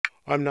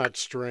I'm not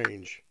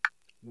strange,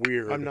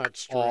 weird, I'm not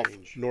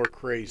strange, off, nor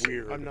crazy.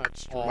 Weird, I'm not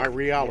strange. My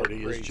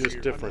reality is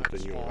just different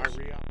than yours.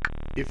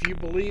 If you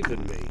believe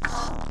in me,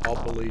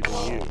 I'll believe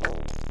in you. Is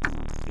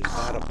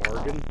that a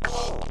bargain?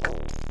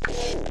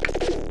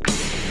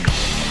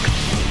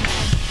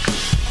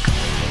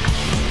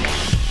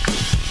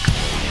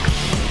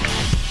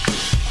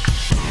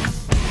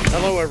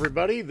 Hello,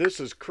 everybody. This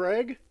is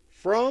Craig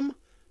from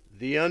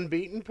The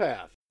Unbeaten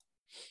Path.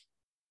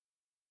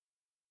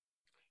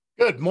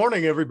 Good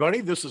morning,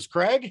 everybody. This is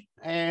Craig,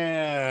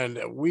 and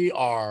we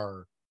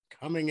are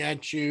coming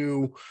at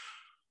you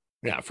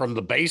from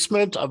the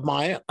basement of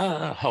my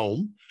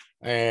home.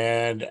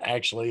 And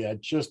actually, I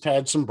just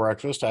had some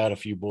breakfast. I had a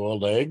few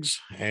boiled eggs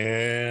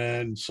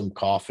and some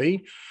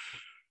coffee.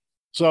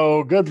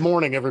 So good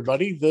morning,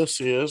 everybody. This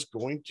is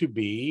going to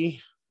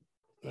be,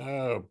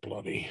 May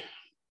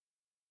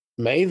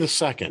the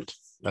 2nd.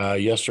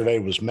 Yesterday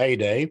was May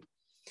Day,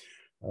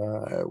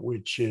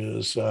 which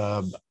is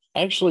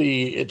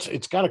actually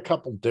it's got a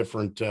couple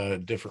different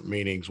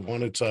meanings.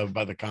 One, it's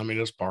by the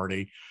Communist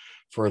Party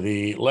for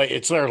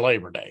it's their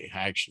Labor Day,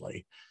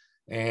 actually,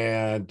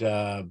 and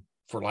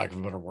for lack of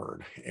a better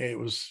word,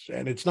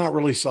 and it's not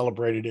really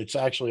celebrated. It's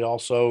actually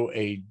also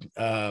a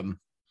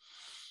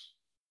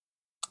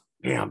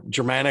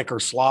Germanic or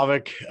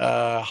Slavic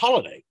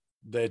holiday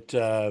that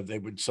they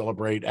would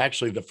celebrate.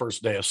 Actually, the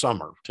first day of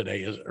summer.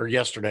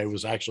 Yesterday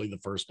was actually the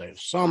first day of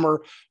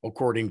summer,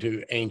 according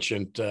to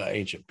ancient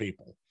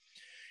people.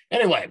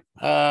 Anyway,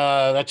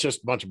 that's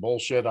just a bunch of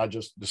bullshit I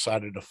just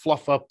decided to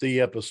fluff up the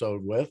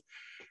episode with.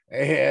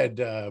 And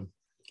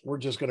we're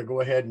just going to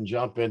go ahead and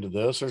jump into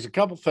this. There's a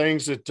couple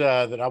things that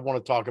I want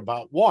to talk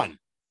about. One,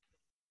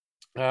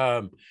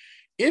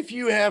 if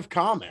you have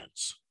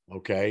comments,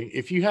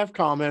 if you have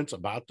comments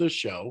about this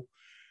show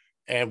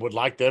and would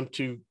like them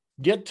to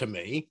get to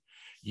me,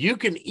 you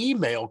can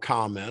email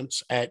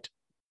comments at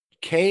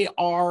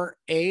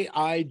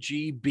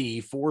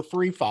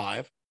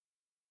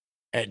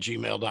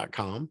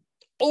kraigb435@gmail.com,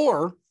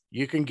 or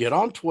you can get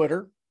on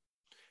Twitter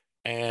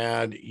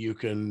and you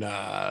can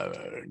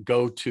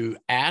go to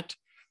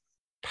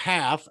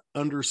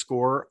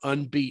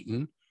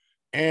 @path_unbeaten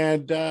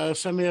and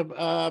send me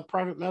a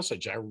private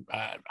message.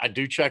 I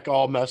do check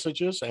all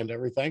messages and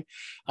everything.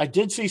 I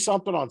did see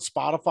something on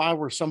Spotify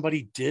where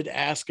somebody did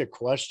ask a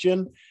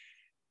question,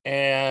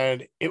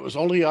 and it was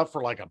only up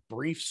for like a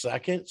brief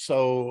second.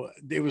 So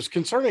it was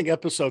concerning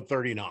episode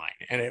 39,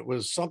 and it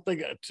was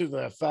something to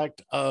the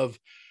effect of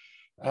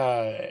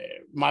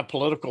my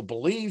political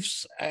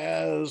beliefs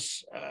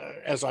as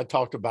I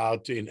talked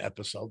about in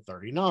episode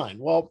 39.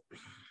 Well,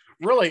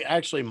 really,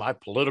 actually, my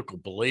political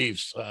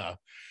beliefs, I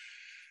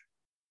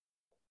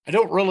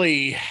don't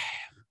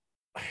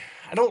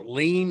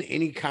lean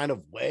any kind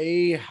of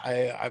way.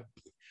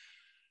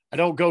 I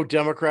don't go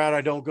Democrat.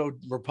 I don't go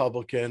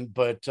Republican,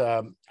 but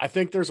I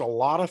think there's a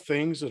lot of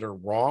things that are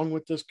wrong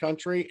with this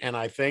country. And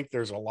I think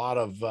there's a lot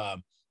of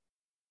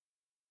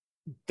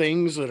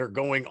things that are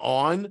going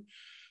on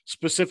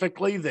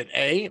specifically that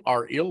A,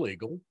 are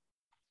illegal,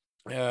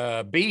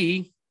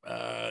 B,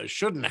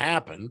 shouldn't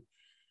happen.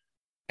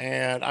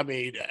 And I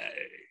mean,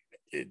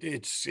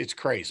 it's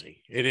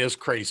crazy. It is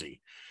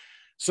crazy.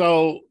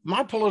 So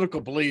my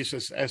political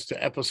beliefs as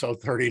to episode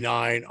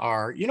 39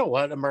 are, you know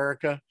what,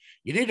 America,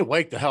 you need to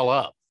wake the hell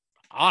up.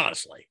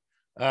 Honestly,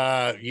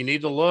 you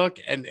need to look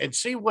and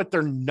see what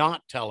they're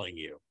not telling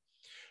you.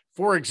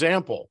 For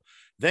example,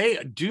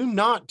 they do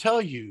not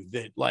tell you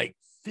that like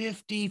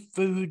 50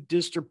 food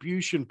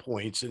distribution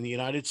points in the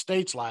United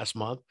States last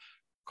month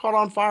caught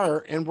on fire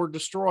and were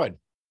destroyed.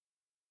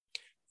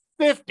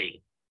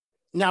 50.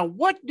 Now,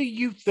 what do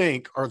you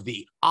think are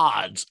the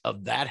odds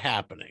of that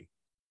happening?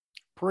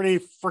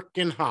 Pretty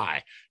freaking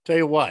high. Tell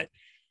you what,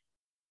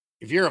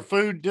 if you're a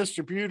food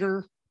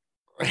distributor,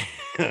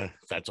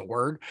 if that's a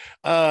word,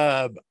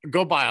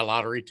 go buy a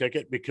lottery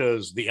ticket,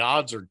 because the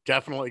odds are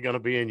definitely going to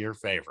be in your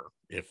favor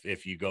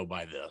if you go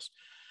by this.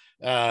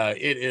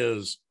 It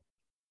is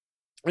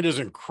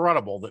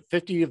incredible that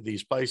 50 of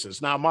these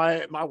places. Now,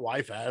 my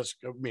wife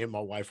asked me, and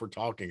my wife were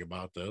talking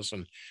about this,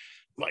 and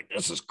I'm like,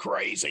 this is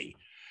crazy.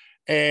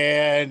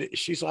 And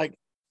she's like,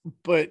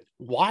 but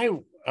why?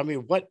 I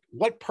mean, what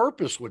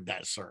purpose would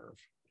that serve?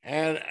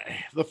 And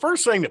the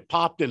first thing that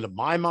popped into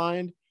my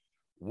mind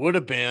would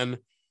have been,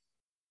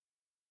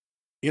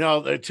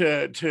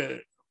 to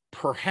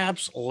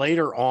perhaps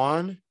later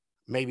on,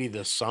 maybe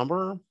this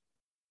summer,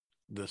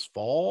 this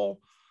fall,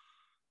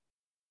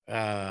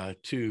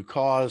 to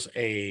cause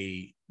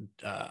a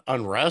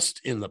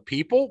unrest in the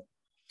people.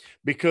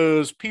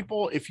 Because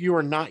people, if you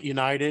are not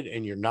united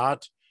and you're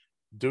not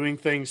doing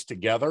things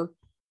together,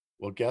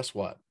 well, guess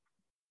what?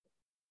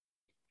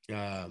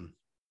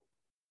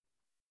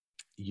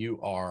 You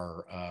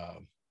are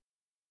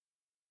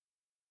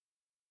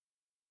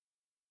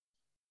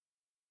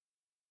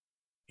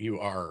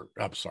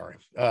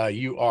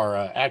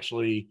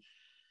actually,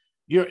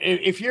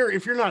 if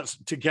you're not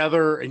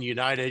together and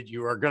united,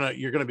 you're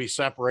gonna be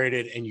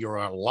separated, and you're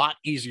a lot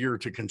easier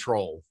to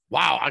control.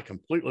 Wow, I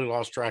completely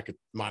lost track of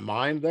my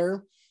mind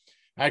there.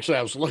 Actually,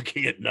 I was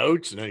looking at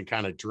notes and then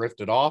kind of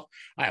drifted off.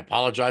 I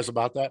apologize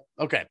about that.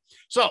 Okay.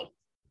 So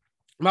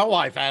my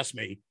wife asked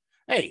me,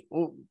 hey,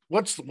 well,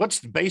 what's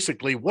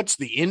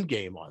the end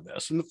game on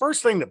this? And the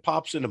first thing that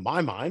pops into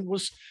my mind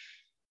was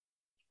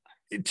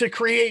to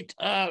create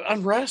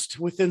unrest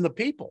within the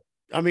people.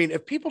 I mean,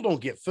 if people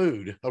don't get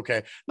food,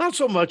 okay, not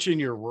so much in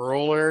your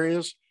rural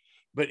areas,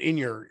 but in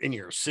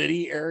your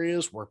city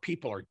areas where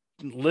people are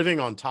living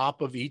on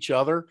top of each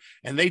other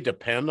and they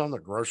depend on the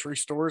grocery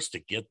stores to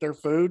get their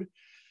food.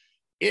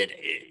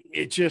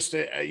 It just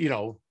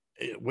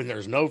when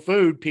there's no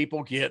food,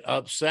 people get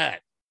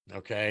upset.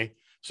 Okay,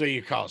 so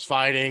you cause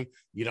fighting,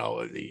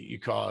 you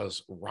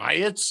cause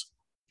riots.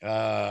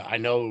 I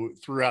know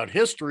throughout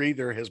history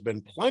there has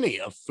been plenty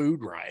of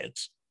food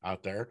riots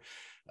out there.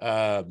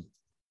 Uh,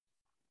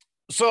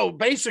 so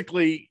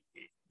basically,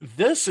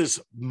 this is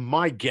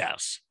my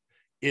guess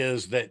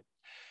is that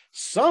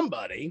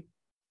somebody,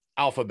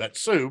 Alphabet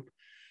Soup,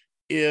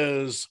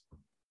 is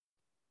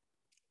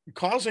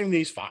causing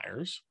these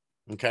fires.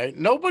 Okay.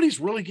 Nobody's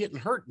really getting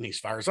hurt in these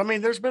fires. I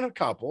mean, there's been a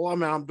couple. I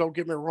mean, don't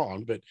get me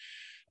wrong, but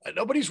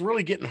nobody's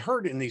really getting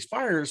hurt in these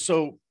fires.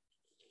 So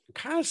it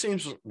kind of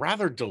seems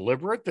rather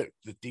deliberate that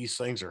these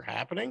things are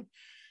happening.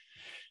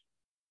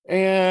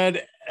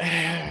 And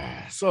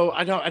so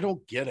I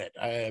don't get it.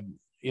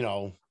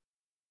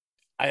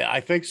 I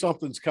think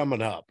something's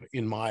coming up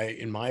in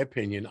my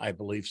opinion. I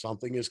believe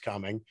something is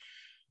coming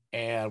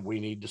and we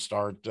need to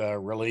start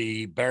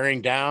really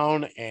bearing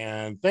down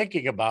and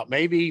thinking about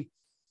maybe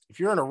if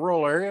you're in a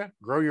rural area,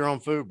 grow your own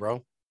food,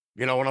 bro.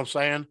 You know what I'm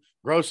saying?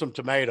 Grow some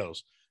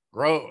tomatoes,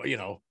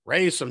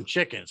 raise some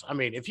chickens. I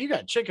mean, if you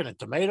got chicken and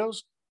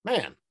tomatoes,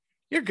 man,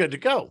 you're good to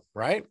go,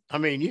 right? I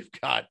mean, you've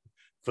got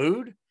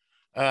food.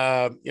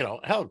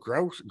 Hell,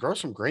 grow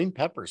some green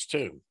peppers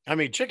too. I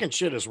mean, chicken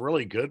shit is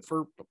really good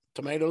for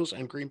tomatoes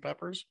and green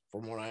peppers,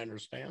 from what I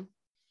understand.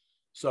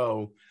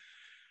 So,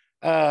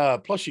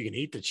 plus you can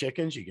eat the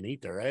chickens, you can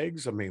eat their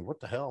eggs. I mean, what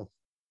the hell?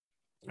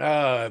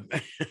 Uh,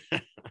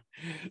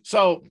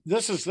 so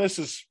this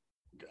is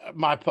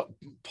my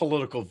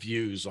political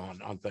views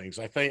on things.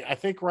 I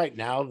think right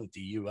now that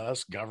the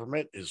U.S.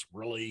 government is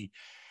really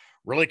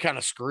kind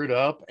of screwed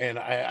up, and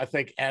I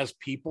think as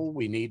people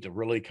we need to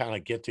really kind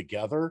of get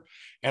together,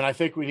 and I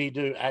think we need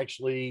to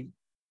actually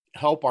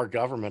help our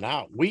government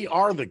out. We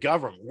are the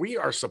government. We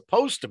are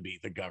supposed to be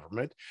the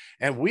government,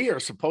 and we are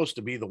supposed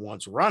to be the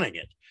ones running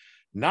it,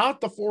 not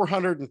the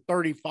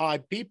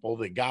 435 people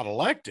that got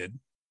elected.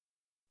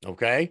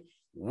 Okay.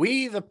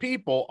 We, the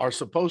people, are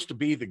supposed to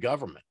be the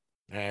government.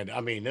 And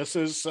I mean, this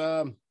is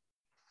kind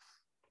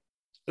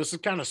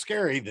of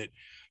scary that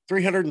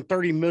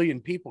 330 million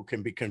people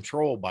can be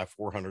controlled by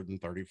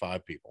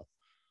 435 people,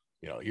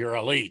 your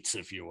elites,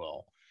 if you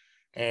will.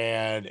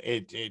 And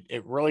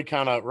it really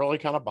kind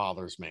of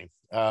bothers me.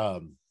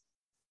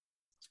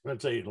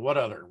 Let's see what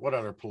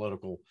other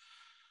political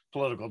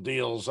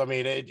deals. I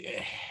mean,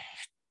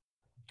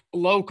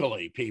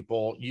 locally,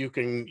 people, you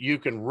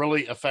can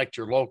really affect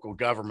your local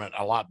government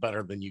a lot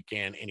better than you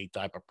can any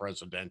type of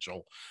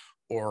presidential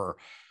or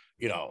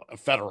a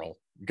federal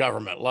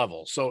government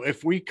level. So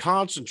if we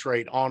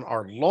concentrate on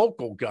our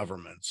local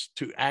governments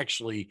to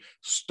actually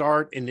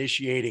start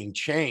initiating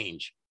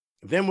change,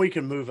 then we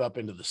can move up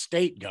into the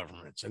state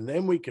governments and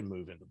then we can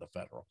move into the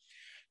federal.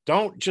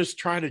 Don't just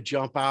try to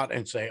jump out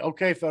and say,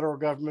 okay, federal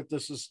government,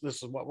 this is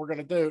what we're going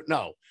to do.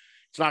 No,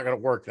 it's not going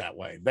to work that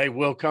way. They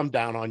will come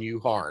down on you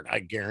hard. I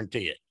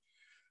guarantee it.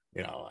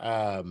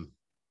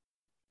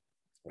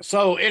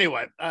 So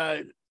anyway,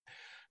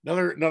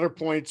 another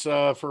points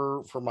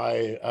for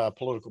my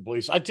political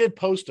beliefs. I did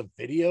post a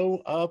video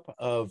up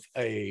of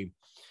a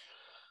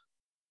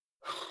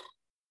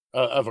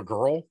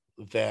girl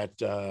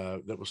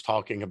that was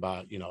talking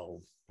about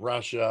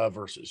Russia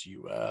versus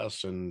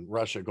U.S. and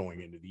Russia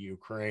going into the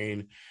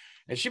Ukraine,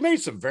 and she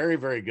made some very,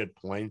 very good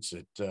points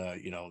that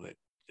that,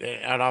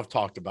 and I've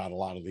talked about a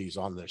lot of these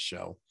on this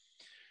show,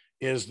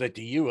 is that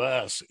the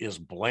U.S. is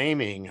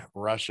blaming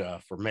Russia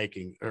for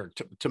making or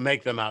to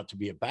make them out to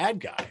be a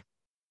bad guy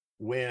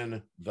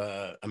when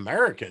the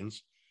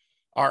Americans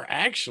are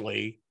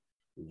actually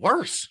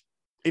worse.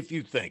 If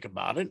you think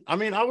about it, I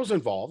mean, I was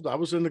involved. I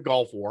was in the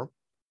Gulf War,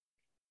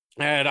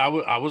 and I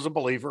was a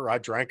believer. I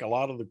drank a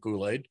lot of the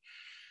Kool-Aid.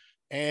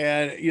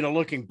 And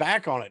looking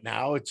back on it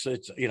now, it's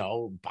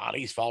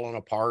bodies falling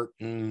apart,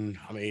 and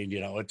I mean,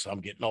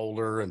 I'm getting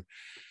older, and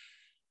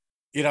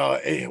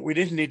we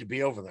didn't need to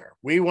be over there.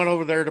 We went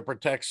over there to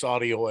protect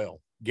Saudi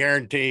oil,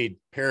 guaranteed.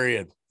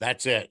 Period.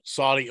 That's it.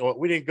 Saudi oil.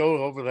 We didn't go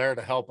over there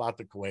to help out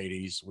the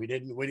Kuwaitis. We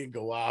didn't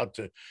go out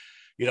to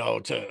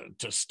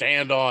to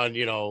stand on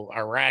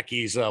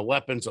Iraqis'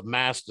 weapons of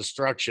mass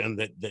destruction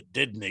that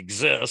didn't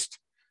exist.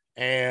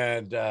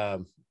 And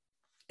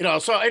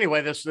so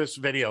anyway, this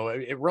video,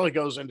 it really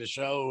goes into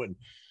show and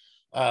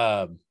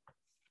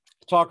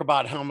talk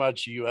about how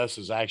much the U.S.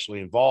 is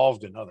actually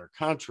involved in other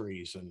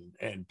countries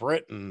and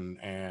Britain.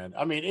 And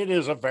I mean, it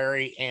is a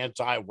very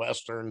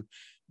anti-Western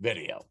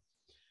video,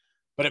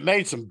 but it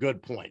made some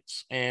good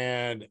points.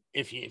 And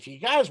if you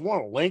guys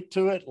want a link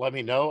to it, let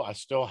me know. I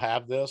still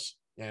have this.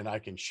 and I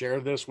can share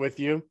this with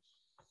you.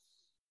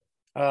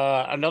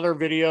 Another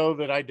video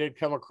that I did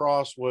come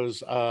across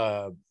was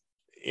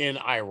in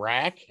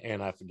Iraq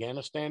and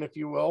Afghanistan, if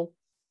you will,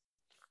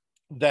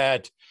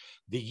 that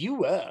the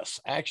U.S.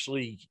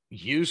 actually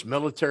used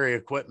military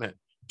equipment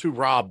to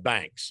rob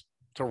banks,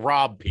 to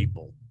rob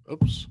people.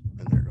 Oops,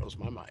 and there goes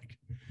my mic.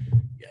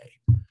 Yay.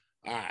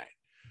 All right.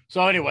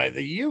 So anyway,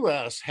 the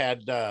U.S.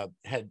 had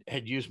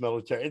used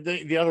military.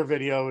 The other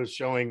video is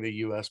showing the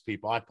U.S.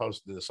 people. I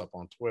posted this up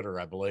on Twitter,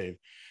 I believe.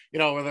 You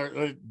know, where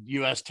the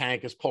U.S.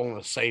 tank is pulling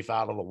a safe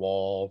out of the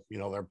wall. You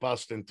know, they're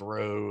busting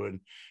through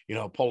and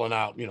pulling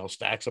out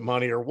stacks of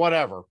money or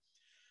whatever.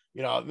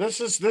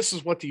 This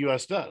is what the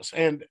U.S. does,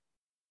 and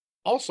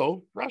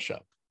also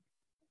Russia.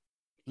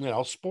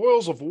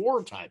 Spoils of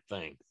war type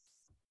thing,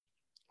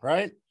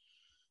 right?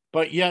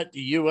 But yet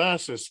the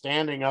U.S. is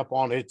standing up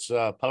on its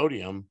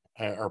podium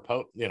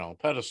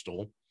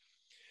pedestal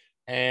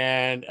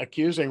and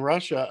accusing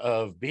Russia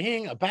of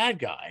being a bad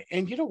guy.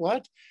 And you know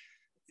what?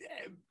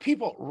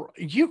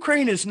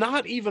 Ukraine is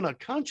not even a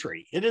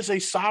country. It is a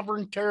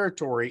sovereign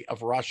territory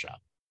of Russia.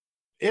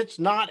 It's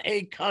not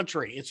a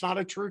country. It's not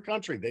a true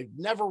country. They've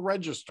never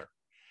registered.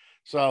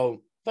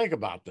 So think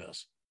about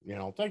this.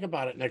 Think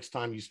about it next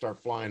time you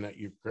start flying that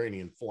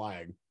Ukrainian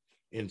flag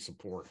in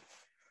support.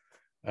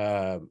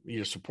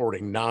 You're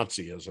supporting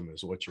Nazism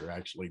is what you're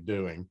actually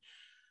doing.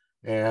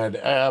 And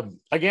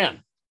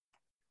again,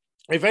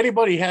 if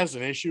anybody has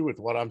an issue with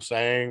what I'm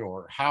saying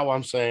or how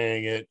I'm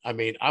saying it, I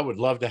mean, I would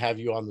love to have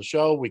you on the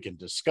show. We can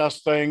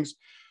discuss things.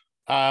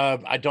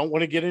 I don't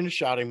want to get into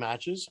shouting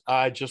matches.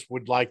 I just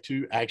would like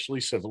to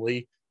actually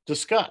civilly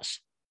discuss,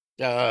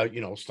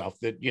 stuff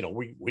that,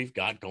 we've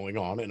got going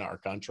on in our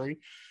country,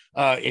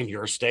 in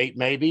your state,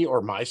 maybe,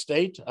 or my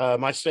state.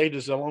 My state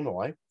is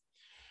Illinois.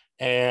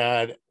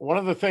 And one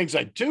of the things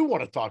I do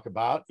want to talk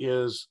about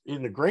is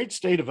in the great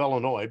state of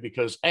Illinois,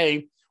 because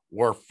A,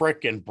 we're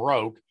freaking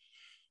broke.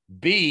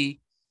 B,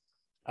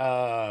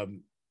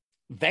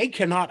 they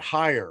cannot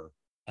hire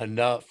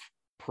enough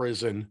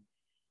prison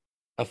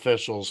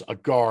officials,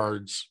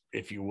 guards,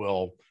 if you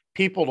will,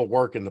 people to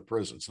work in the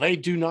prisons. They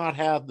do not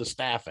have the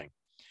staffing.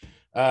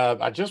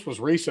 I just was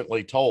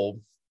recently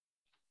told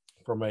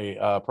from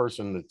a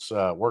person that's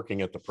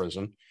working at the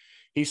prison.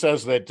 He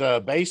says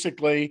that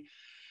basically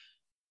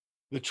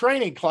the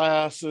training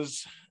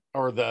classes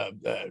or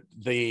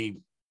the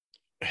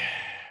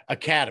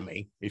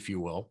academy, if you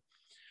will,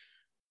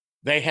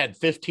 they had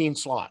 15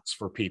 slots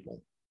for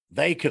people.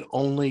 They could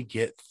only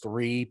get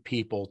 3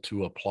 people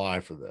to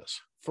apply for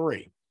this.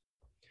 3.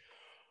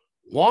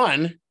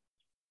 1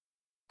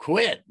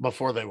 quit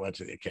before they went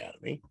to the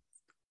academy.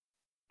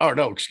 Oh,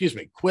 no, excuse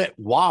me. Quit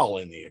while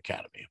in the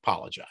academy.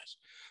 Apologize.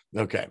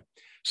 Okay.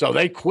 So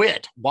they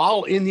quit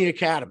while in the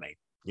academy.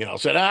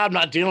 Said, I'm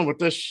not dealing with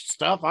this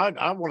stuff. I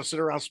want to sit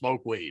around,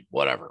 smoke weed,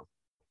 whatever.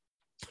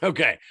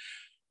 Okay.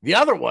 The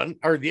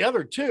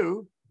other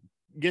 2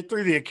 get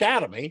through the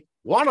academy.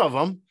 One of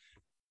them,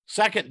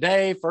 second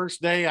day,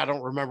 first day, I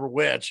don't remember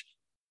which,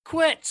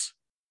 quits.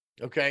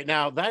 Okay.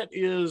 Now that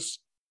is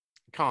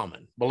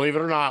common, believe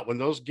it or not. When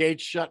those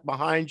gates shut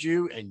behind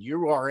you and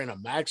you are in a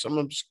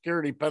maximum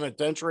security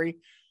penitentiary,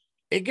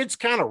 it gets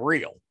kind of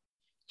real.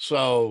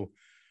 So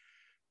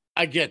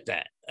I get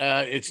that.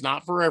 It's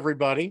not for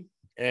everybody.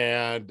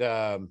 And,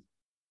 but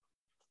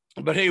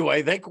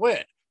anyway, they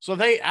quit. So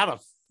they, out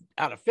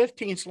of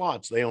 15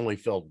 slots, they only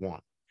filled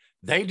 1.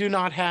 They do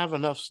not have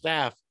enough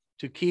staff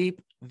to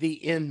keep the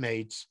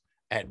inmates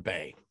at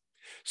bay.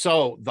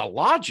 So the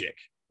logic,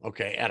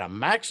 okay, at a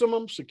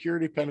maximum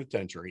security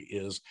penitentiary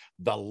is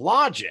the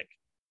logic,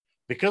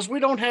 because we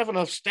don't have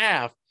enough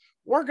staff,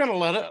 we're going to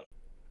let it.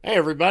 Hey,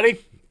 everybody.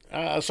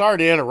 Sorry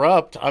to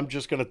interrupt. I'm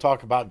just going to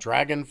talk about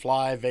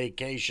Dragonfly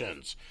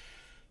Vacations.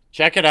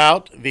 Check it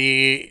out.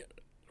 The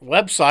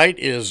website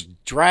is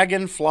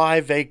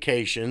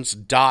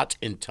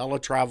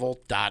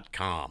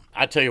dragonflyvacations.intellitravel.com.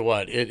 I tell you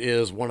what, it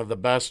is one of the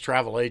best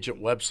travel agent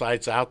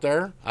websites out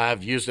there.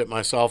 I've used it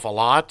myself a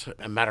lot.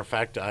 As a matter of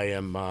fact, I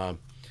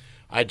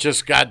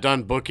just got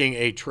done booking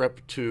a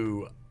trip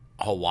to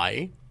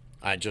Hawaii.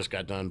 I just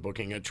got done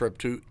booking a trip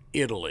to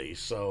Italy.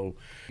 So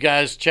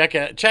guys, check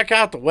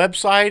out the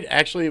website.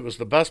 Actually, it was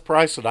the best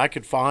price that I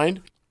could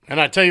find. And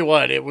I tell you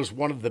what, it was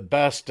one of the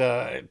best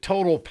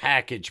total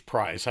package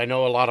price. I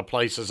know a lot of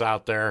places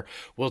out there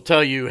will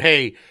tell you,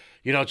 hey,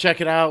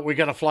 check it out. We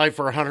got a flight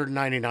for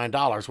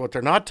 $199. What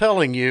they're not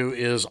telling you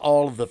is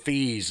all of the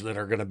fees that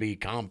are going to be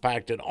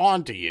compacted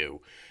onto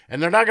you.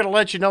 And they're not going to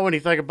let you know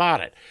anything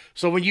about it.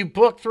 So when you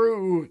book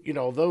through,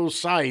 those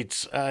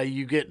sites,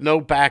 you get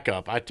no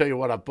backup. I tell you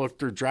what, I booked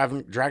through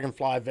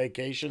Dragonfly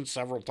Vacations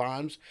several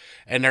times,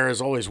 and there is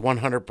always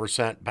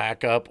 100%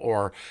 backup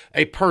or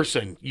a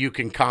person you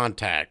can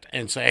contact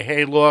and say,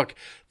 hey, look,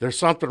 there's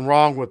something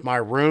wrong with my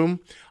room.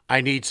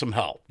 I need some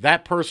help.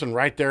 That person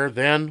right there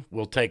then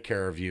will take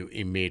care of you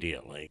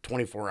immediately,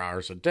 24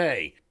 hours a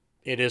day.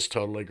 It is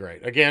totally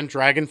great. Again,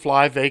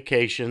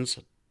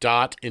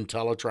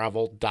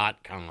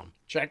 dragonflyvacations.intellitravel.com.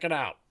 Check it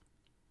out.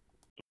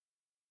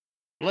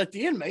 Let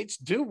the inmates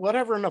do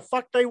whatever in the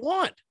fuck they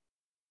want.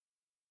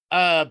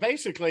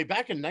 Basically,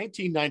 back in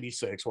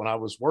 1996, when I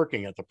was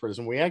working at the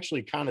prison, we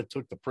actually kind of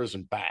took the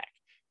prison back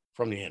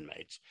from the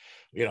inmates.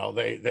 You know,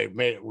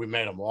 we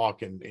made them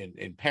walk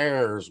in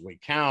pairs. We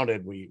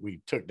counted.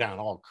 We took down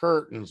all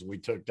curtains. We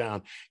took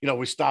down. You know,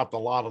 we stopped a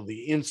lot of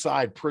the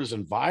inside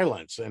prison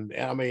violence, and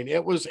I mean,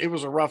 it was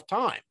a rough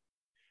time,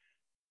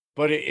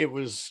 but it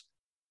was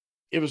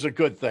a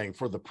good thing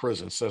for the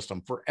prison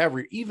system, for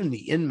even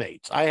the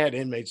inmates. I had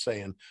inmates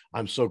saying,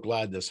 "I'm so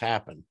glad this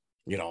happened.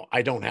 You know,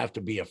 I don't have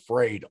to be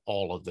afraid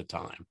all of the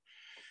time."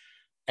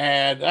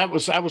 And that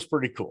was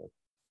pretty cool.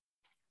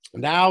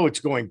 Now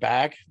it's going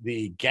back.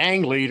 The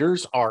gang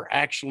leaders are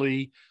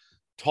actually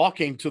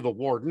talking to the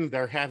warden.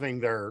 They're having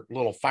their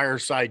little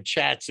fireside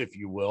chats, if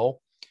you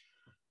will.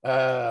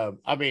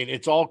 I mean,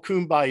 it's all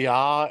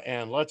kumbaya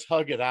and let's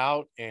hug it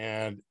out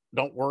and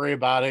don't worry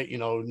about it. You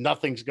know,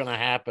 nothing's going to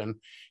happen.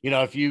 You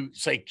know, if you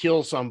say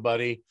kill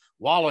somebody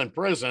while in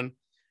prison,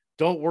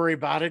 don't worry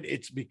about it.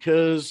 It's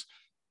because,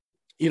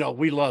 you know,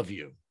 we love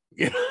you.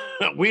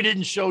 We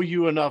didn't show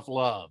you enough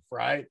love,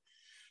 right?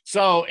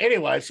 So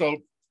anyway, so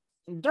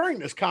during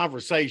this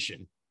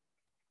conversation,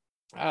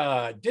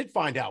 did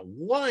find out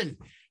one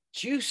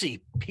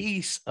juicy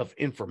piece of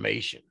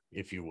information,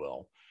 if you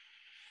will.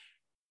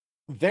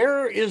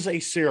 There is a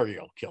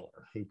serial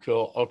killer who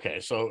killed. Okay,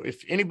 so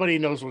if anybody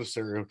knows what a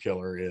serial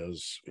killer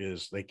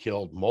is they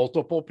killed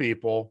multiple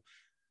people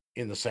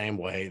in the same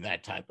way,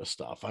 that type of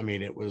stuff. I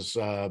mean, it was,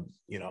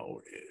 you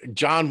know,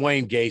 John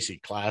Wayne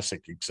Gacy,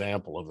 classic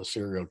example of a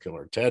serial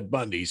killer, Ted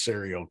Bundy,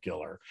 serial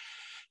killer.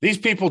 These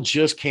people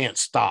just can't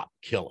stop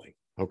killing.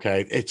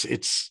 Okay.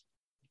 It's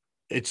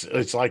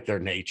like their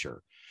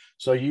nature.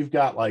 So you've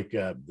got like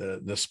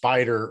the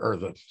spider or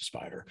the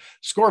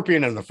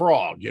scorpion and the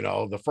frog. You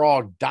know, the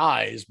frog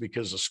dies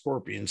because the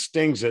scorpion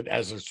stings it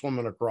as they're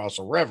swimming across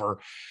a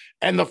river.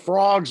 And the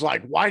frog's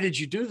like, "Why did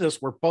you do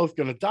this? We're both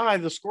going to die."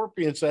 The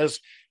scorpion says,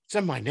 "It's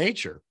in my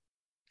nature.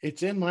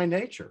 It's in my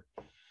nature."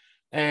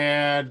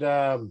 And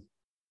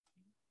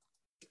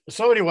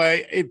so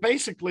anyway, it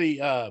basically,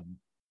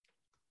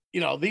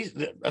 you know,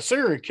 a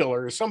serial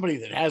killer is somebody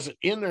that has it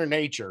in their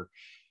nature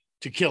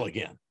to kill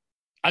again.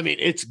 I mean,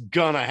 it's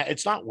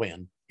not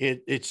when,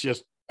 it's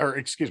just, or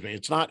excuse me,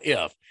 it's not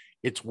if,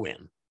 it's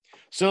when.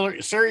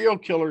 So serial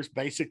killers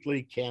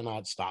basically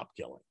cannot stop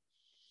killing.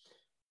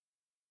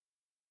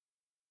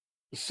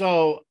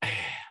 So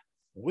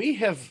we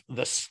have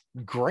this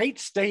great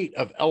state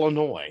of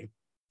Illinois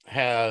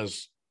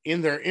has,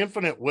 in their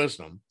infinite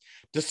wisdom,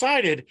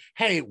 decided,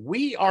 hey,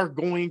 we are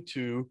going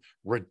to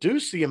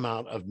reduce the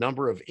amount of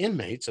number of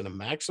inmates in a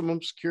maximum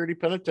security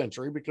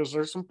penitentiary because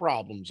there's some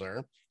problems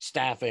there,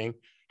 staffing,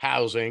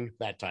 housing,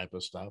 that type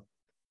of stuff.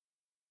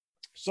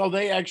 So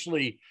they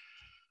actually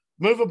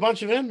move a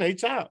bunch of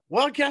inmates out.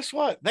 Well, guess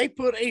what? They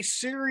put a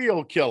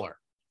serial killer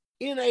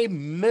in a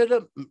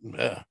medium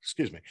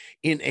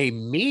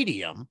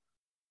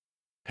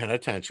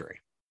penitentiary.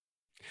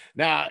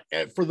 Now,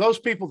 for those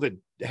people that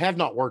have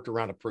not worked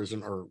around a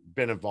prison or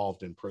been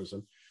involved in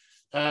prison,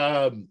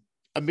 a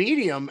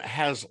medium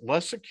has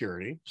less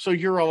security, so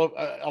you're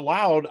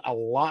allowed a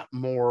lot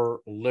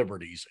more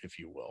liberties, if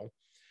you will.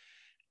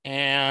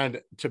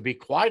 And to be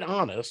quite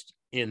honest,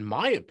 in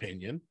my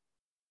opinion,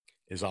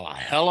 is a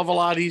hell of a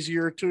lot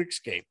easier to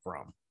escape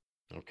from.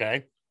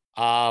 Okay.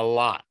 A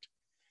lot.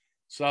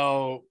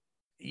 So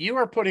you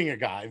are putting a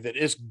guy that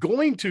is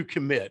going to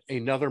commit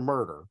another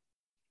murder.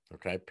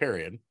 Okay.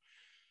 Period.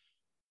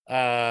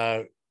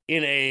 In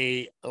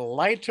a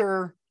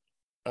lighter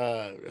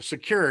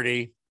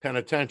security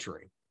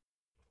penitentiary.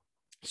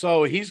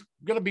 So he's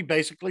going to be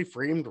basically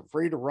free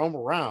to roam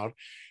around.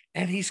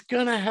 And he's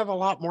going to have a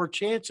lot more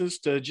chances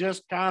to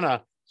just kind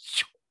of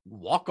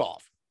walk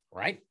off,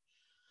 right?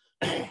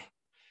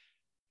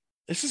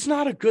 This is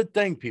not a good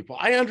thing, people.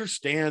 I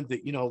understand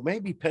that, you know,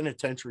 maybe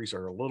penitentiaries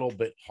are a little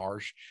bit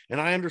harsh.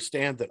 And I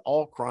understand that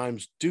all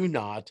crimes do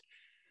not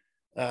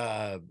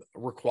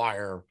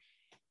require,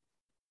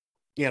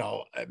 you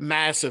know,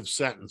 massive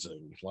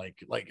sentencing,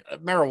 like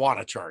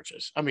marijuana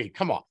charges. I mean,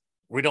 come on.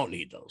 We don't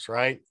need those,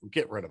 right?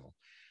 Get rid of them.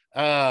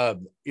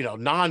 You know,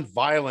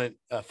 non-violent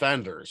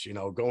offenders, you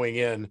know, going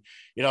in,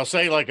 you know,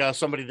 say like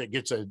somebody that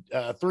gets a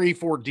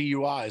 3-4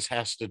 DUIs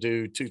has to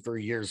do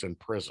 2-3 years in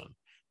prison.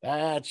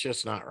 That's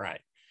just not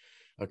right.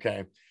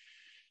 Okay.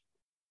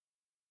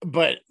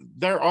 But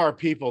there are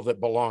people that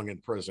belong in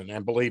prison.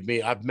 And believe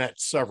me, I've met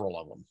several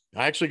of them.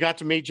 I actually got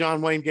to meet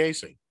John Wayne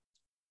Gacy.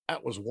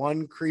 That was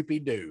one creepy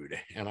dude.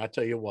 And I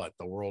tell you what,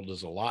 the world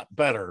is a lot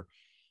better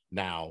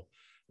now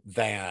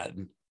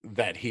than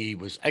that he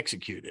was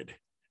executed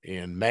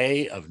in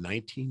May of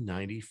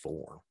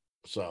 1994.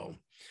 So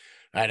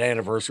that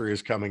anniversary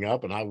is coming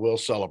up and I will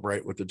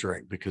celebrate with a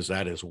drink because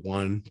that is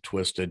one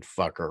twisted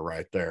fucker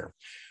right there.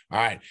 All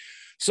right.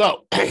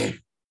 So,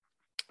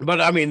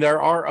 but I mean,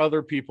 there are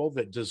other people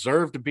that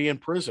deserve to be in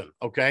prison.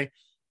 Okay.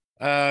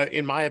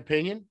 In my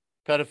opinion,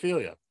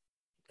 pedophilia.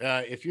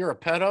 If you're a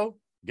pedo,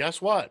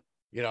 guess what?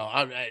 You know,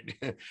 I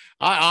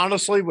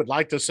honestly would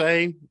like to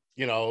say,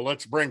 you know,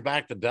 let's bring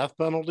back the death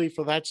penalty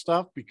for that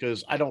stuff,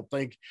 because I don't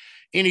think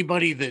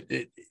anybody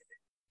that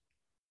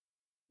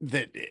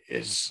that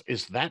is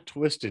that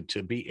twisted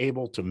to be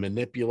able to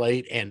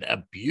manipulate and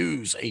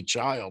abuse a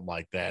child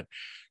like that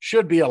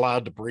should be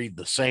allowed to breathe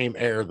the same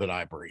air that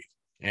I breathe.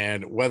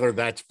 And whether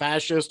that's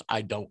fascist,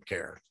 I don't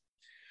care.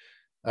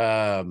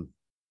 Um,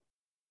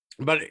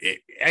 but hey,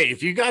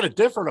 if you got a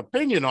different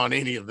opinion on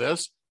any of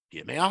this,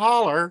 give me a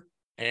holler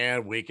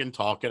and we can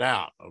talk it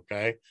out.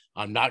 Okay.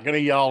 I'm not going to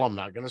yell. I'm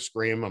not going to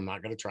scream. I'm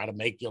not going to try to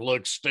make you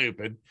look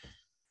stupid.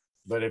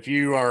 But if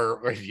you are,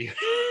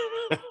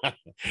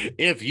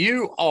 if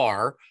you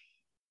are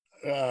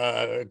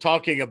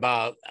talking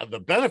about the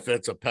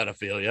benefits of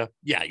pedophilia,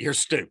 yeah, you're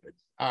stupid.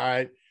 All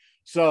right.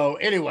 So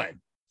anyway,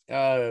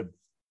 yeah,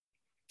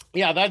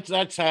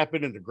 that's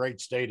happened in the great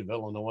state of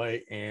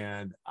Illinois,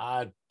 and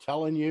I'm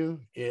telling you,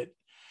 it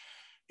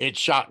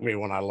shocked me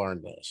when I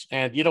learned this.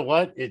 And you know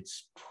what?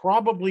 It's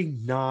probably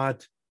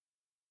not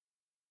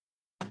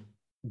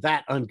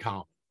that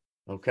uncommon.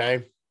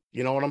 Okay.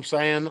 You know what I'm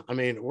saying? I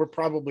mean, we're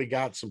probably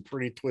got some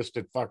pretty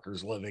twisted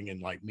fuckers living in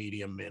like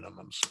medium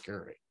minimum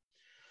security.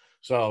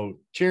 So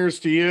cheers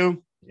to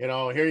you. You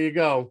know, here you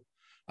go.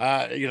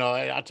 You know,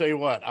 I'll tell you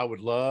what, I would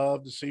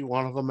love to see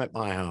one of them at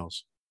my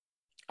house.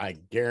 I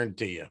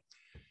guarantee you.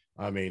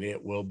 I mean,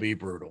 it will be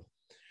brutal.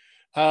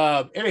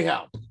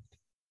 Anyhow,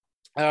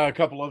 a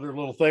couple other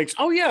little things.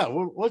 Oh, yeah.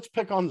 Well, let's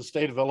pick on the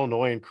state of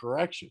Illinois and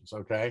corrections.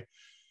 Okay.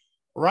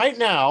 Right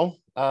now,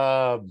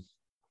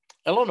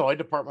 Illinois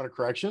Department of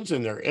Corrections,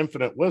 in their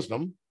infinite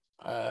wisdom,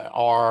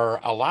 are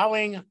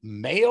allowing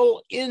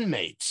male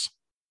inmates,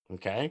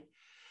 okay,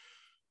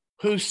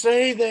 who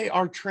say they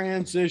are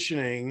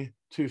transitioning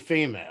to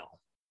female.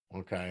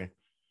 Okay.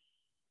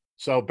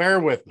 So bear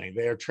with me.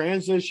 They are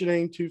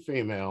transitioning to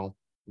female,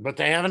 but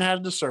they haven't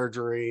had the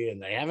surgery and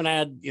they haven't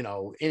had, you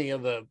know, any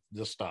of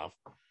the stuff.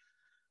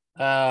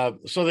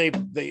 So they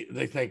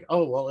think,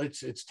 oh, well,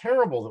 it's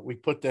terrible that we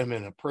put them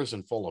in a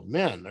prison full of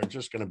men. They're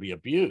just going to be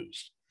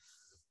abused.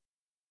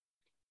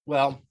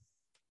 Well,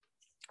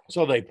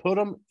 so they put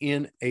them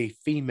in a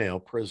female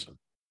prison.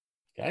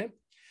 Okay.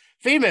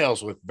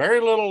 Females with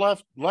very little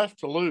left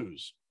to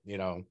lose, you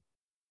know.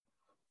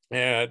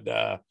 And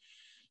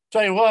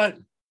tell you what,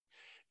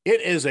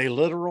 it is a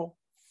literal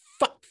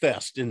fuck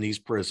fest in these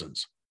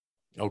prisons.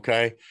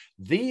 Okay.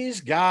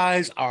 These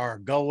guys are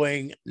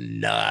going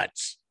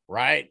nuts,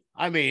 right?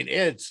 I mean,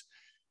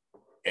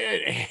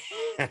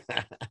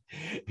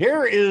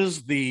 here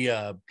is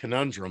the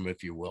conundrum,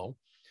 if you will.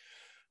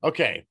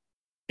 Okay.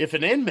 If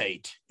an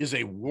inmate is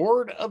a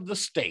ward of the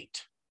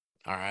state,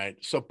 all right,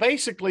 so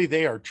basically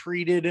they are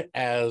treated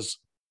as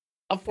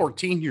a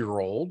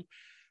 14-year-old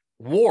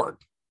ward,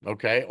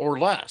 okay, or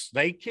less.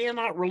 They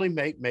cannot really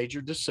make major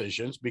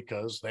decisions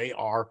because they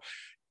are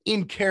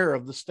in care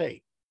of the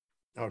state.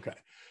 Okay.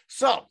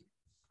 So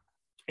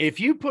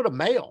if you put a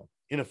male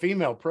in a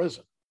female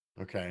prison,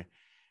 okay,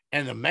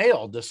 and the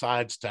male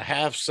decides to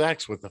have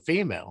sex with the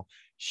female,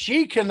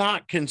 she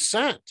cannot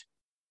consent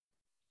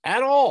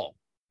at all.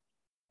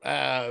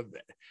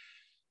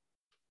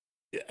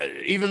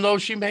 Even though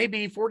she may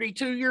be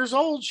 42 years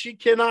old, she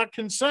cannot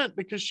consent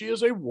because she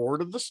is a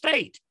ward of the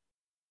state.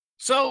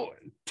 So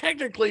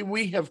technically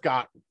we have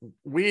got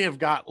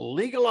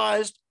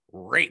legalized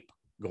rape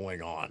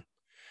going on.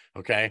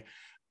 Okay.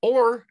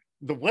 Or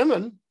the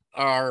women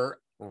are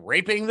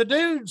raping the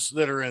dudes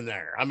that are in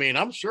there. I mean,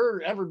 I'm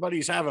sure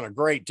everybody's having a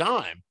great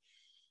time.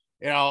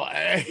 You know,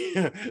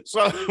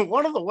 so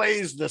one of the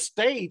ways the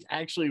state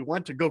actually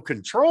went to go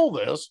control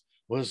this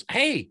was,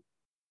 hey,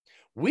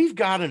 we've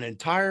got an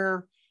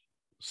entire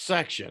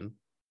section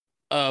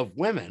of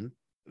women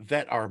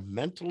that are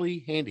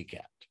mentally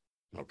handicapped.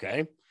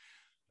 Okay.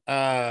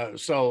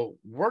 So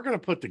we're going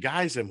to put the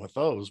guys in with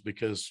those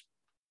because,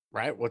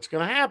 right, what's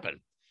going to happen?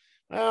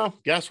 Well,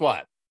 guess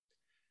what?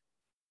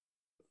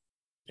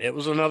 It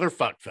was another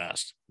fuck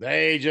fest.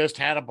 They just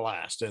had a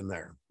blast in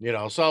there, you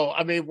know. So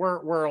I mean,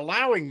 we're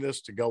allowing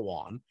this to go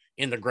on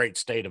in the great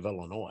state of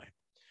Illinois.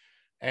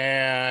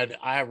 And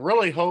I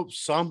really hope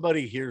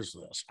somebody hears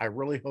this. I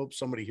really hope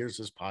somebody hears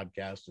this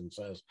podcast and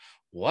says,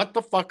 what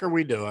the fuck are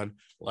we doing?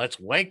 Let's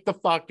wake the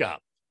fuck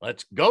up.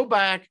 Let's go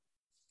back,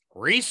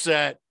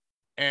 reset,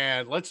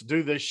 and let's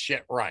do this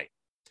shit right.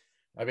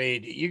 I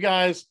mean, you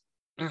guys,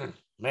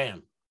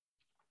 man,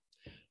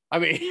 I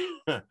mean,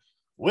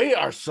 we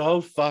are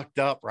so fucked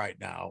up right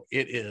now.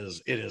 It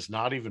is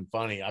not even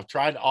funny. I've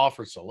tried to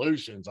offer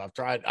solutions.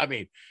 I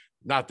mean,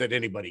 not that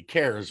anybody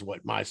cares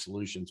what my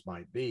solutions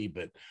might be,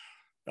 but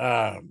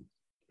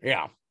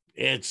yeah,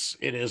 it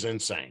is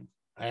insane.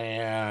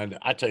 And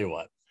I tell you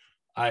what,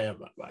 I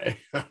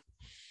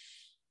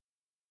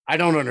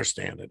don't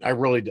understand it. I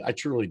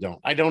truly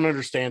don't. I don't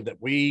understand that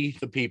we,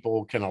 the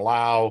people, can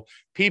allow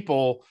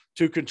people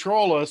to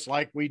control us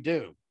like we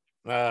do.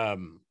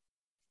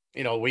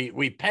 You know,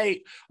 we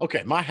pay.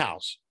 Okay, my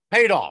house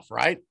paid off,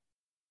 right?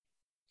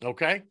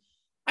 Okay,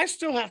 I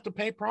still have to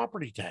pay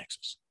property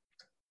taxes.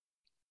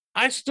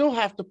 I still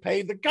have to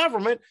pay the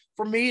government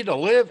for me to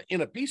live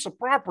in a piece of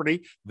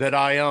property that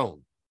I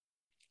own.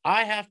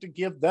 I have to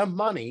give them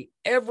money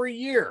every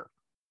year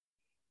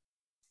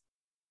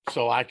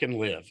so I can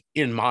live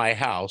in my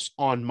house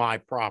on my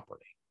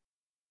property.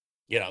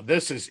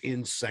 This is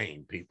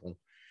insane, people.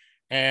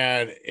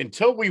 And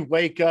until we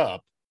wake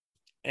up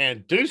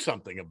and do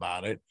something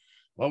about it,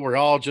 well, we're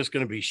all just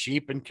going to be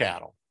sheep and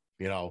cattle.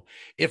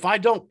 If I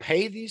don't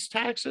pay these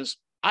taxes,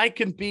 I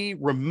can be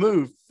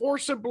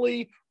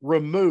forcibly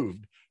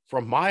removed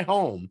from my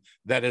home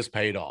that is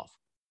paid off.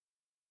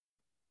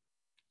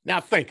 Now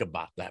think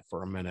about that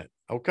for a minute,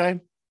 okay?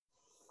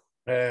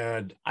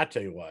 And I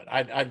tell you what,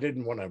 I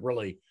didn't want to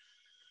really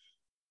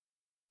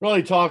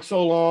talk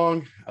so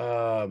long.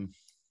 I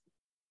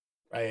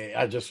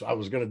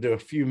was going to do a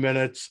few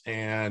minutes,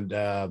 and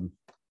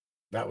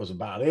that was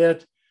about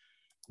it.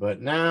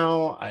 But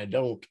now I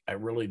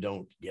really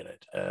don't get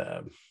it.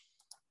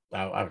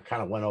 I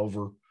kind of went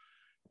over,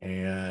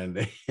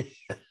 and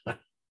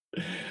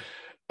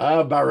I'm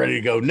about ready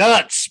to go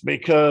nuts,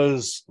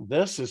 because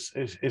this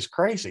is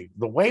crazy.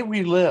 The way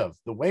we live,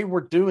 the way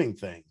we're doing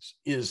things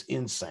is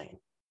insane.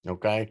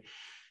 Okay.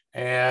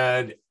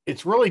 And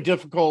it's really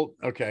difficult.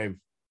 Okay.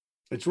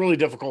 It's really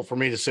difficult for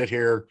me to sit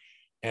here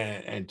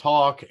and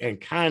talk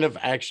and kind of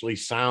actually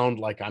sound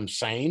like I'm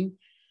sane.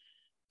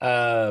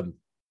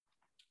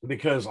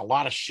 Because a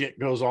lot of shit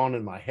goes on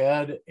in my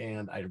head,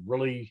 and I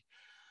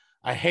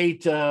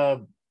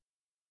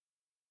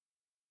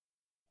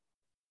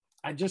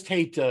just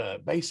hate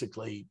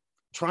basically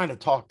trying to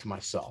talk to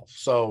myself.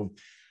 So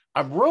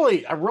I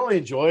really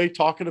enjoy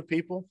talking to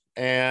people,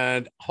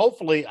 and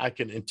hopefully I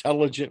can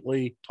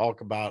intelligently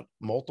talk about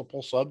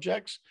multiple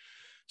subjects.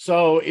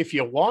 So if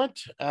you want,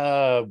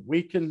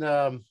 we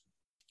can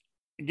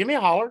give me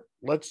a holler.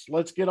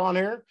 Let's get on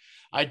here.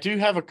 I do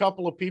have a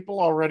couple of people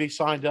already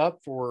signed up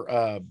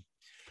for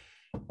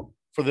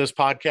this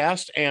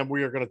podcast, and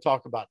we are going to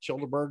talk about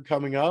Childeberg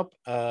coming up.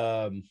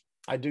 I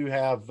do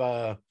have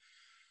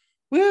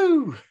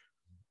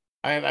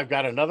I've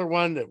got another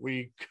one that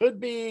we could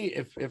be,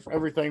 if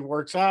everything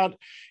works out.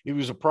 He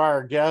was a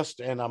prior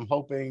guest, and I'm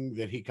hoping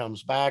that he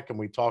comes back and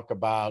we talk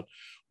about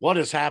what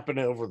has happened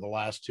over the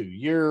last 2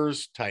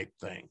 years type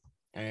thing.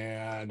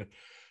 And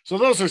so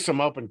those are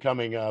some up and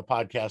coming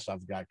podcasts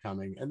I've got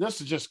coming. And this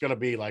is just going to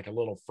be like a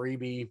little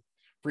freebie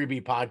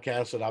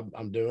podcast that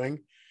I'm doing.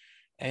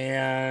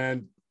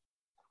 And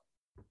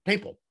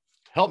people,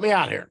 help me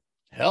out here.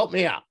 Help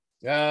me out.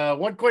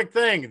 One quick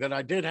thing that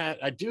I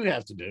do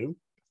have to do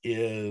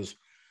is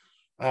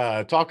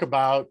talk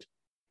about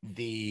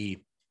the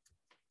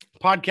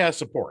podcast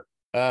support.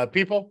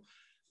 People,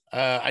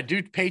 I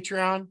do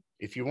Patreon.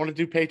 If you want to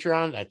do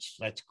Patreon,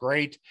 that's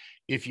great.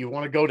 If you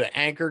want to go to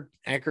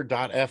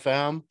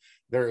anchor.fm,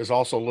 there is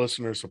also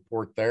listener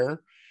support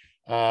there.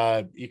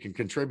 You can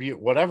contribute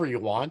whatever you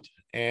want,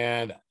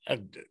 and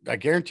I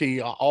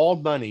guarantee all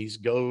monies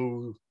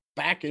go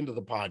back into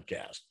the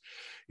podcast.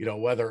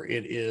 Whether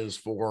it is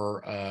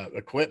for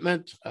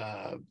equipment,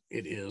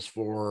 it is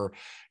for,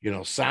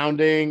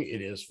 sounding,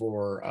 it is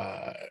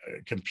for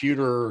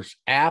computers,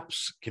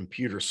 apps,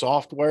 computer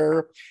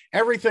software,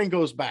 everything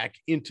goes back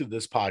into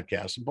this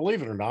podcast. And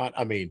believe it or not,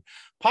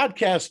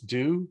 podcasts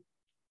do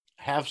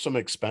have some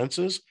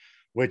expenses,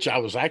 which I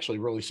was actually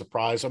really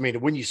surprised.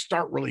 When you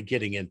start really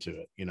getting into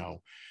it,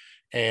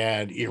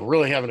 and you're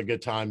really having a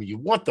good time, you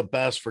want the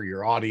best for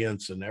your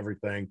audience and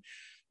everything.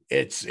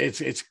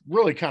 It's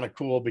really kind of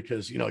cool,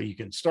 because you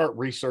can start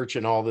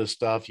researching all this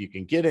stuff. You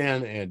can get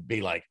in and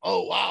be like,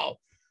 oh wow,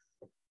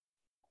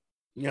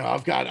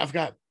 I've got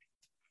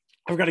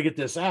to get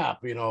this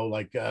app.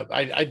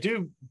 I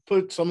do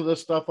put some of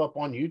this stuff up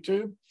on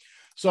YouTube.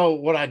 So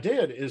what I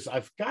did is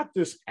I've got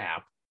this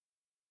app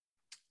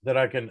that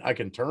I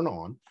can turn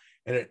on,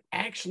 and it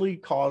actually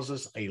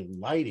causes a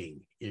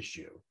lighting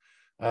issue.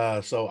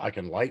 So I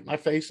can light my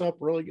face up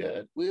really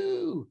good.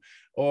 Woo!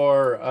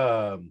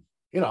 Or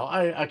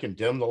I can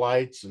dim the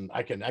lights, and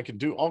I can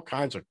do all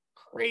kinds of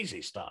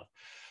crazy stuff.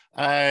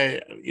 A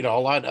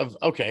lot of,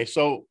 okay.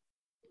 So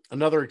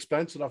another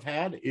expense that I've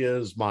had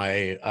is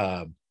my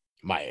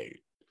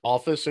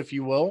office, if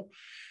you will.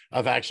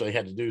 I've actually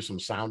had to do some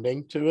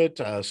sounding to it,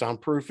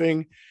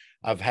 soundproofing.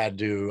 I've had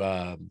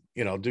to,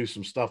 do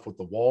some stuff with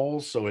the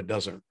walls so it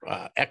doesn't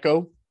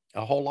echo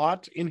a whole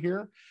lot in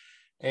here.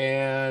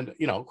 And,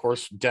 of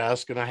course,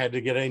 desk, and I had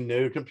to get a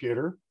new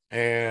computer.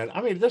 And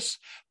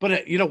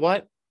but you know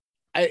what?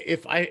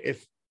 If I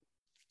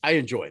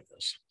enjoy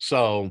this,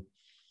 so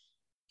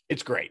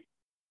it's great.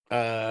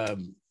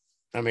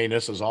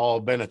 This has all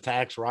been a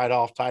tax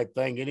write-off type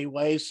thing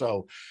anyway.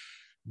 So,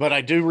 but I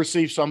do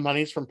receive some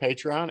monies from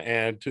Patreon,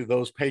 and to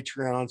those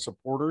Patreon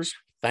supporters,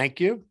 thank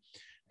you.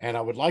 And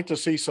I would like to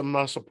see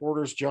some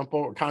supporters jump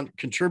over,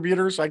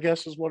 contributors, I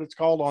guess is what it's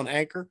called on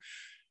Anchor.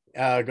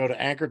 Go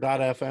to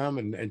anchor.fm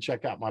and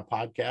check out my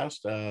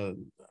podcast, The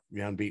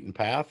Unbeaten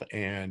Path.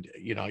 And,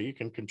 you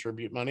can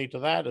contribute money to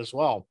that as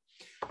well.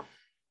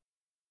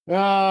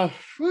 What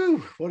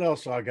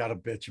else do I got to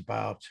bitch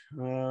about?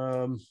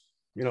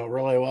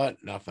 Really what?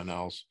 Nothing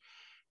else.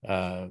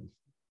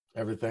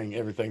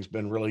 Everything's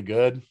been really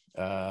good.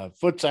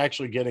 Foot's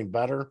actually getting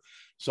better.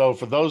 So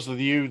for those of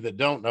you that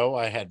don't know,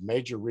 I had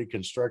major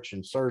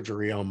reconstruction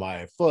surgery on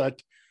my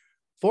foot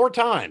 4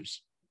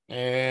 times.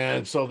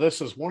 And so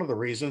this is one of the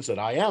reasons that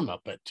I am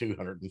up at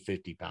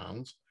 250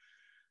 pounds.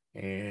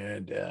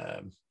 And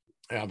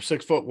I'm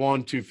 6'1",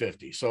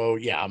 250. So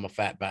yeah, I'm a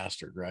fat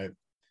bastard, right?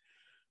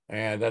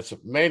 And that's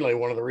mainly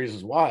one of the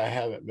reasons why I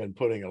haven't been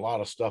putting a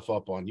lot of stuff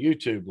up on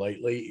YouTube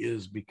lately,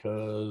 is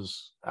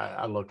because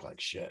I look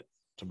like shit,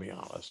 to be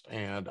honest.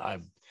 And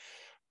I'm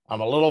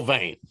a little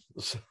vain.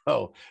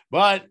 So,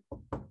 but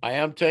I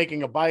am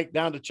taking a bike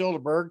down to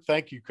Childeberg.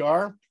 Thank you,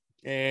 Car.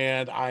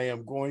 And I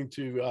am going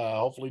to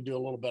hopefully do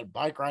a little bit of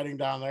bike riding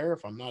down there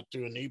if I'm not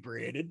too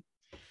inebriated.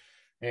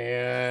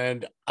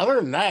 And other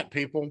than that,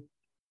 people,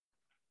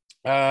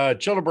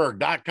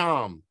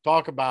 Childeberg.com,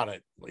 talk about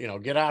it,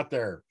 get out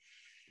there.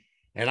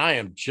 And I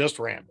am just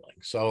rambling.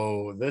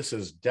 So this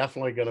is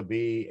definitely going to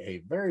be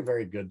a very,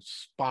 very good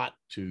spot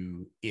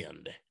to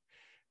end.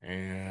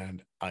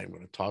 And I'm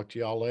going to talk to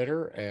y'all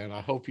later. And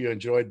I hope you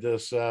enjoyed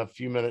this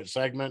few minute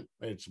segment.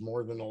 It's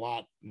more than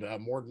more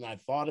than I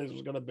thought it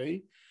was going to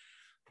be.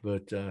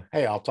 But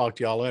hey, I'll talk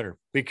to y'all later.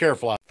 Be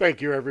careful.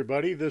 Thank you,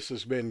 everybody. This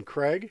has been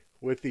Craig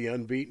with The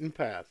Unbeaten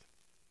Path.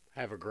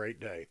 Have a great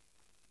day.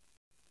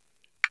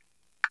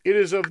 It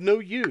is of no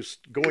use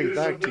going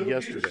back to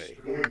yesterday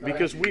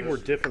because we were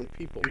different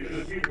people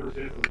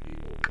then.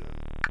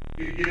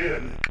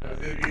 Begin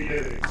at the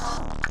beginning.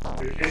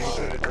 The king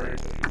said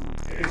greatly.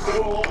 And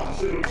go on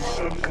till you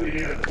come to the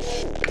end.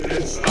 And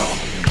then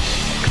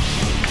stop.